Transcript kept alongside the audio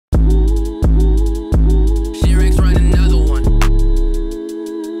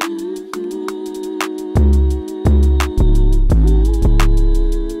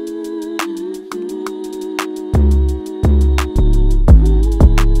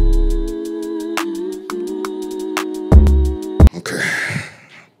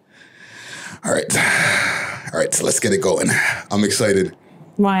let's get it going. I'm excited.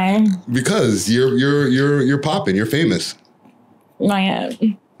 Why? Because you're popping. You're famous. Not yet.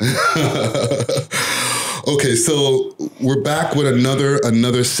 Okay, so we're back with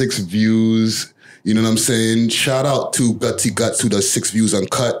another 6 views. You know what I'm saying? Shout out to Gutsy Guts who does 6 views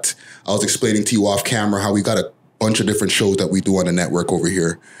uncut. I was explaining to you off camera how we got a bunch of different shows that we do on the network over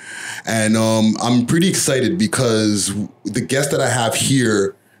here. And I'm pretty excited because the guest that I have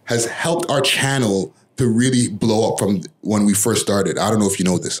here has helped our channel to really blow up from when we first started. I don't know if you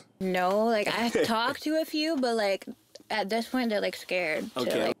know this. No, like I've talked to a few, but like at this point they're like scared. Okay.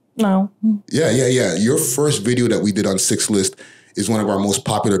 To, like, no. Yeah. Your first video that we did on 6 List is one of our most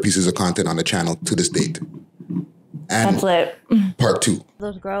popular pieces of content on the channel to this date. And that's lit. Part 2.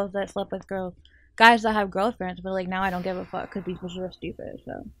 Those girls that slept with guys that have girlfriends, but like now I don't give a fuck because these bitches are stupid.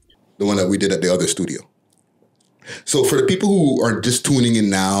 So the one that we did at the other studio. So for the people who are just tuning in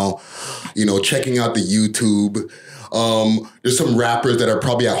now, you know, checking out the YouTube, there's some rappers that are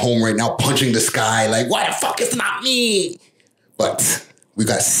probably at home right now punching the sky like, why the fuck it's not me? But we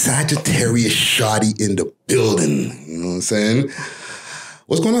got Sagittarius Shawty in the building. You know what I'm saying?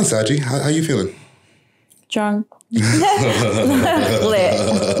 What's going on, Saggy? How you feeling? Drunk. Lit.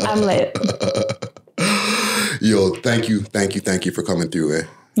 I'm lit. Yo, thank you for coming through, eh?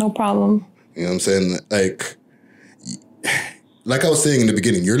 No problem. You know what I'm saying? Like I was saying in the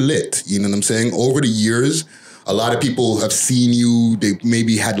beginning, you're lit. You know what I'm saying? Over the years, a lot of people have seen you. They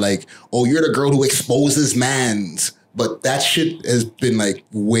maybe had like, oh, you're the girl who exposes mans. But that shit has been like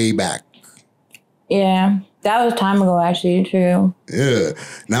way back. Yeah, that was time ago, actually, true. Yeah.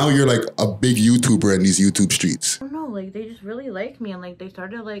 Now you're like a big YouTuber in these YouTube streets. I don't know, like they just really like me and like they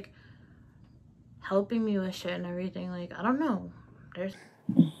started like helping me with shit and everything. Like, I don't know. There's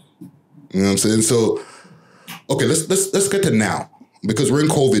You know what I'm saying? So, okay, let's get to now because we're in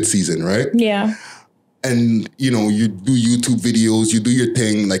COVID season, right? Yeah. And, you know, you do YouTube videos, you do your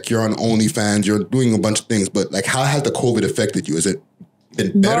thing, like you're on OnlyFans, you're doing a bunch of things, but like how has the COVID affected you? Has it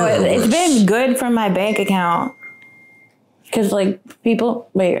been better or worse? It's been good for my bank account. Because like people,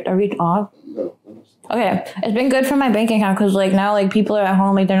 wait, are we off? Okay, it's been good for my bank account because like now like people are at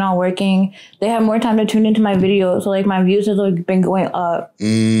home, like they're not working. They have more time to tune into my videos. So like my views have like been going up.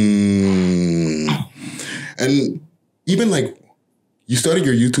 And even like you started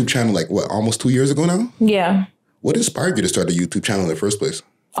your YouTube channel like what, almost 2 years ago now? Yeah. What inspired you to start a YouTube channel in the first place?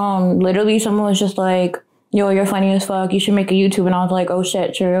 Literally someone was just like, yo, you're funny as fuck. You should make a YouTube. And I was like, oh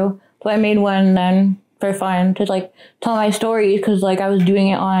shit, true. So I made one then for fun to like tell my stories because like I was doing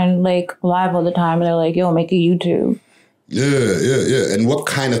it on like live all the time. And they're like, yo, make a YouTube. Yeah. And what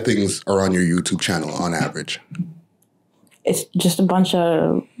kind of things are on your YouTube channel on average? It's just a bunch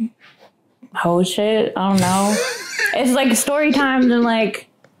of hoe shit. I don't know. It's like story times and like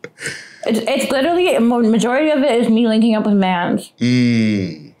it's literally majority of it is me linking up with mans.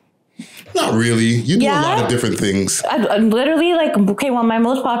 Not really. You do a lot of different things. I'm literally like, okay, well, my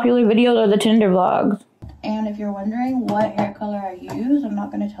most popular videos are the Tinder vlogs. And if you're wondering what hair color I use, I'm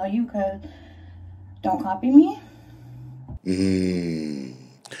not going to tell you because don't copy me. 15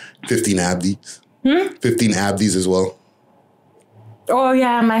 abdies. 15 abdies as well. Oh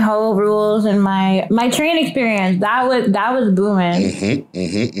yeah, my whole rules and my train experience. That was booming.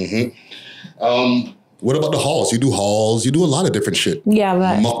 What about the hauls? You do hauls. You do a lot of different shit. Yeah,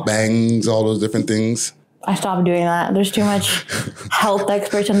 but mukbangs, all those different things. I stopped doing that. There's too much health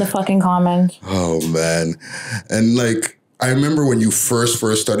experts in the fucking comments. Oh man, and like I remember when you first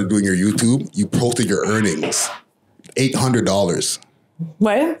started doing your YouTube, you posted your earnings, $800.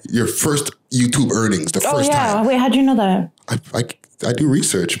 What? Your first YouTube earnings, the first time. Wait, how'd you know that? I do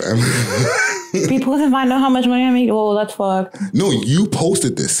research, man. People can find out how much money I make. Oh, that's fucked. No, you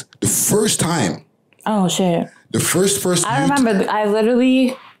posted this the first time. Oh shit. The first. I remember. I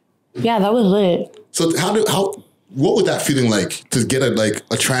literally. Yeah, that was lit. So what was that feeling like to get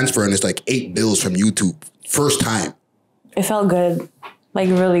a transfer and it's like $8 bills from YouTube first time? It felt good, like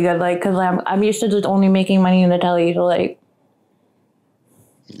really good, like because I'm used to just only making money in the telly, so like.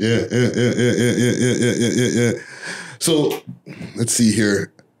 Yeah. So let's see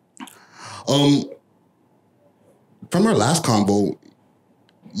here. From our last combo,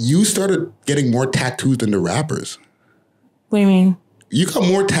 you started getting more tattoos than the rappers. What do you mean? You got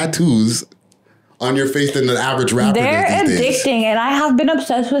more tattoos on your face than the average rapper. They're addicting, and I have been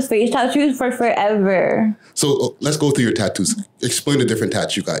obsessed with face tattoos for forever. So let's go through your tattoos. Explain the different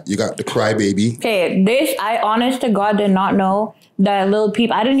tats you got. You got the crybaby. Okay, this, I honest to God did not know that Lil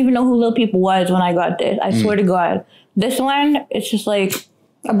Peep, I didn't even know who Lil Peep was when I got this. I swear to God. This one, it's just like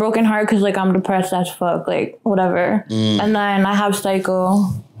a broken heart because like I'm depressed as fuck, like whatever. And then I have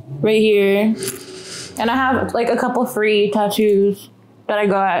Psycho right here. And I have like a couple free tattoos that I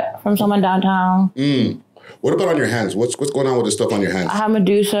got from someone downtown. What about on your hands? What's going on with the stuff on your hands? I have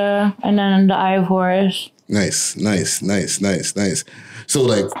Medusa and then the Eye of Horus. Nice. So,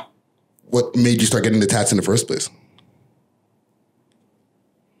 like, what made you start getting the tats in the first place?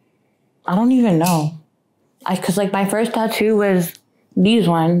 I don't even know. Because, like, my first tattoo was these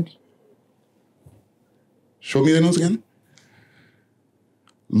ones. Show me the nose again.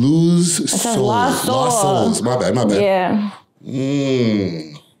 Lose souls. Lost souls. My bad. Yeah.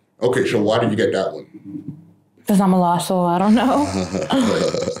 Okay, so why did you get that one? Because I'm a lost soul. I don't know.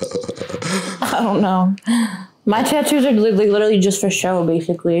 I don't know. My tattoos are literally just for show,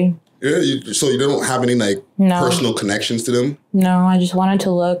 basically. Yeah, so you don't have any, like, personal connections to them? No, I just wanted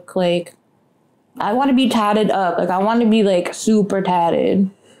to look like... I want to be tatted up. Like, I want to be, like, super tatted.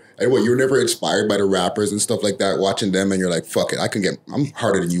 Hey, what, you were never inspired by the rappers and stuff like that, watching them, and you're like, fuck it, I'm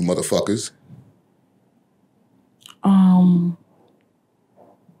harder than you motherfuckers?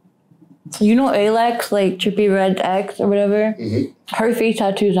 You know Alex, like Trippie Red's ex or whatever? Her face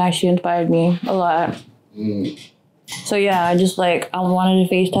tattoos actually inspired me a lot. So yeah, I wanted a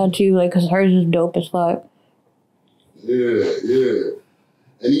face tattoo, like, because hers is dope as fuck. Yeah.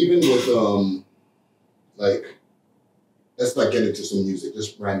 And even with, like, let's like get into some music,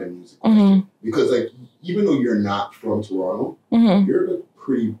 just random music. Because, like, even though you're not from Toronto, you're like,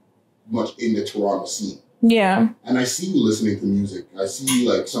 pretty much in the Toronto scene. Yeah. And I see you listening to music. I see you,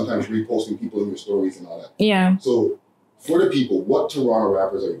 like, sometimes reposting people in your stories and all that. Yeah. So, for the people, what Toronto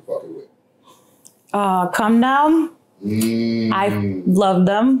rappers are you fucking with? Come Down. I love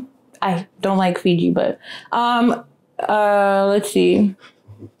them. I don't like Fiji, but let's see.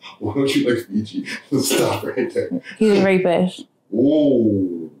 Why don't you like Fiji? Stop right there. He's a rapist.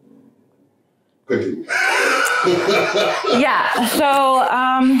 Whoa. Continue. Yeah, so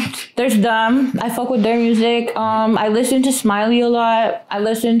there's them. I fuck with their music. I listen to Smiley a lot. I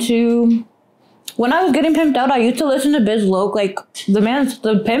listen to... When I was getting pimped out, I used to listen to Biz Loke. Like, the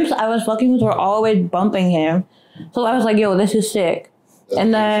pimps I was fucking with were always bumping him. So I was like, yo, this is sick.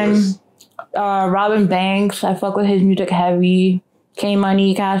 And then Robin Banks, I fuck with his music heavy.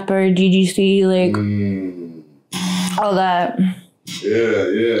 K-Money, Casper, GGC, like, all that.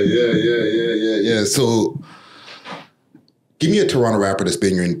 Yeah. So, give me a Toronto rapper that's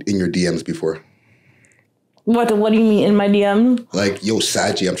been in your DMs before. What do you mean in my DMs? Like, yo,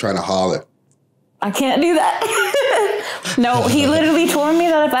 Saji, I'm trying to holler. I can't do that. No, he literally told me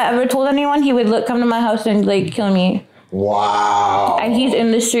that if I ever told anyone, he would come to my house and, like, kill me. Wow. And he's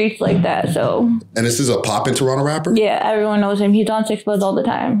in the streets like that, so. And this is a poppin' Toronto rapper? Yeah, everyone knows him. He's on 6 Bloods all the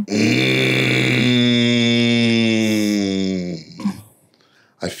time.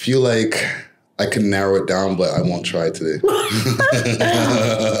 I feel like I can narrow it down, but I won't try today.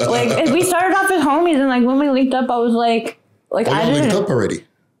 Like, we started off as homies, and, like, when we linked up, I was like I didn't... linked up already?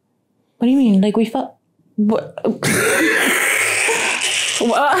 What do you mean? Like, we felt... What?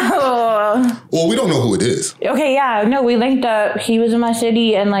 Well, we don't know who it is. Okay, yeah, no, we linked up. He was in my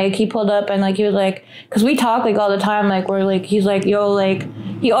city, and, like, he pulled up, and, like, he was like, because we talk, like, all the time, like, we're like, he's like, yo, like,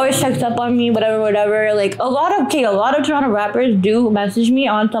 he always checks up on me, whatever. Like, a lot of Toronto rappers do message me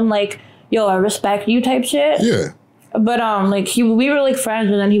on some, like, yo, I respect you type shit. Yeah. But like, we were like friends,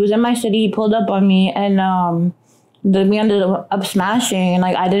 and then he was in my city, he pulled up on me, and we ended up smashing, and,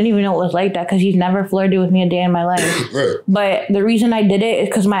 like, I didn't even know it was like that because he's never flirted with me a day in my life. Right. But the reason I did it is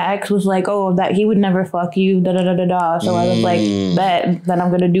because my ex was like, oh, that he would never fuck you, da-da-da-da-da. So I was like, bet, then I'm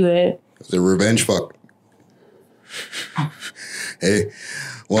going to do it. It's a revenge fuck. Hey,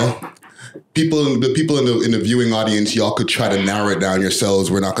 well, the people in the viewing audience, y'all could try to narrow it down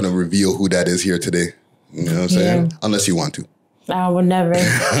yourselves. We're not going to reveal who that is here today. You know what I'm saying? Yeah. Unless you want to. I would never.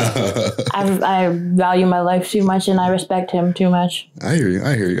 I value my life too much, and I respect him too much. I hear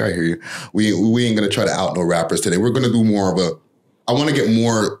you. We ain't gonna try to out no rappers today. We're gonna do more of I want to get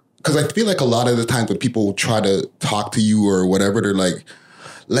more, because I feel like a lot of the times when people try to talk to you or whatever, they're like,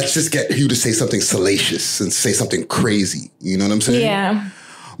 let's just get you to say something salacious and say something crazy. You know what I'm saying? Yeah.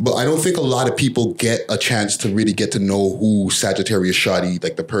 But I don't think a lot of people get a chance to really get to know who Sagittarius Shawty,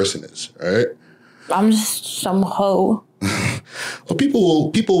 like, the person is. All right. I'm just some hoe. Well, people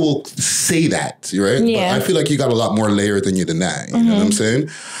will say that, right? Yeah. But I feel like you got a lot more layers than that. You know what I'm saying?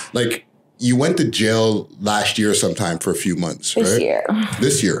 Like, you went to jail last year sometime for a few months, right?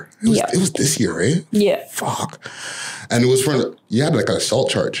 This year. It was this year, right? Yeah. Fuck. And it was you had like an assault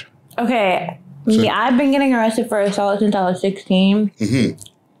charge. Okay. So, I've been getting arrested for assault since I was 16. Mm-hmm.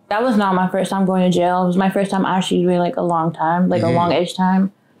 That was not my first time going to jail. It was my first time actually doing, like, a long time, like a long-ish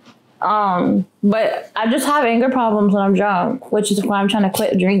time. But I just have anger problems when I'm drunk, which is why I'm trying to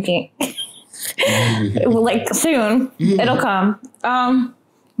quit drinking. Like soon, it'll come.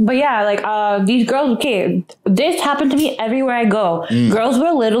 But yeah, like these girls, okay, this happened to me everywhere I go. Girls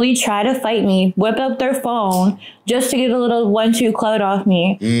will literally try to fight me, whip up their phone just to get a little 1-2 clout off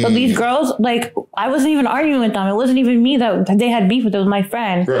me. So these girls, like, I wasn't even arguing with them. It wasn't even me that they had beef with. It was my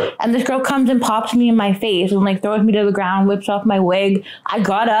friend. Right. And this girl comes and pops me in my face and like throws me to the ground, whips off my wig. I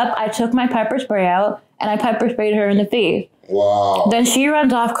got up, I took my pepper spray out, and I pepper sprayed her in the face. Wow. Then she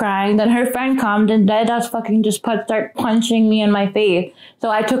runs off crying. Then her friend comes and dead ass fucking just start punching me in my face. So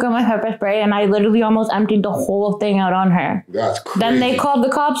I took out my pepper spray and I literally almost emptied the whole thing out on her. That's crazy. Then they called the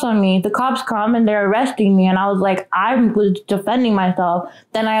cops on me. The cops come and they're arresting me. And I was like, I was defending myself.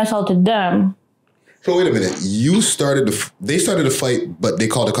 Then I assaulted them. So wait a minute. They started to fight, but they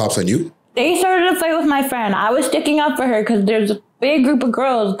called the cops on you? They started to fight with my friend. I was sticking up for her because there's a big group of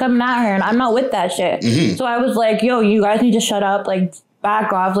girls coming at her and I'm not with that shit. So I was like, yo, you guys need to shut up, like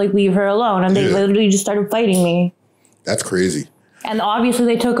back off, like leave her alone. And they literally just started fighting me. That's crazy. And obviously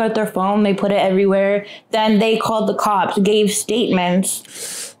they took out their phone, they put it everywhere. Then they called the cops, gave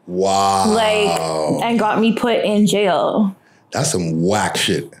statements. Wow. Like, and got me put in jail. That's some whack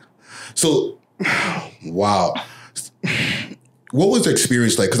shit. So, wow. What was the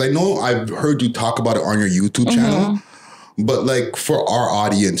experience like? Because I know I've heard you talk about it on your YouTube channel, but like for our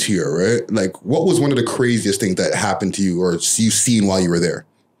audience here, right? Like what was one of the craziest things that happened to you or you've seen while you were there?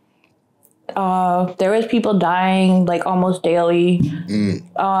 There was people dying like almost daily.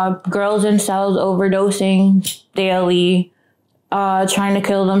 Girls in cells overdosing daily, trying to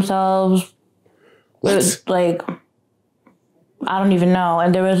kill themselves. It was like, I don't even know.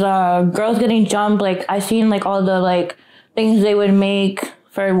 And there was girls getting jumped. Like I seen like all the like things they would make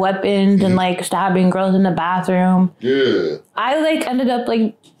for weapons and like stabbing girls in the bathroom. Yeah. I like ended up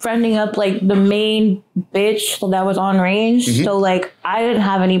like friending up like the main bitch that was on range. So like I didn't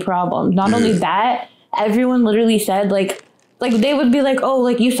have any problems. Not only that, everyone literally said like they would be like, oh,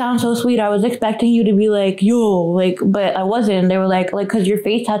 like you sound so sweet. I was expecting you to be like, yo, like, but I wasn't. They were like, cause your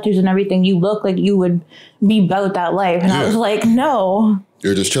face tattoos and everything, you look like you would be about that life. And I was like, no.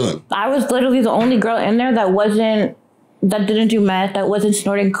 You're just chilling. I was literally the only girl in there that didn't do meth, that wasn't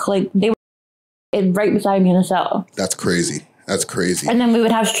snorting, like they were right beside me in the cell. That's crazy. That's crazy. And then we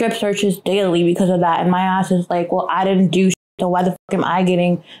would have strip searches daily because of that. And my ass is like, well, I didn't do shit, so why the fuck am I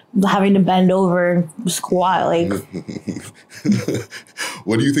having to bend over and squat? Like,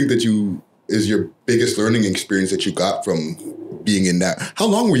 what do you think is your biggest learning experience that you got from being in that? How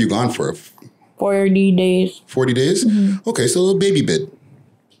long were you gone for? 40 days. 40 days? Okay, so a little baby bit,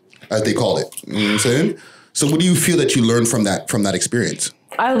 as they call it. You know what I'm saying? So what do you feel that you learned from that experience?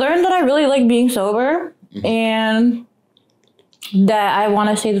 I learned that I really like being sober and that I want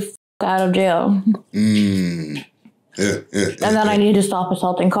to stay the fuck out of jail. And then I need to stop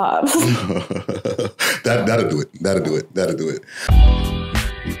assaulting cops. That'll do it.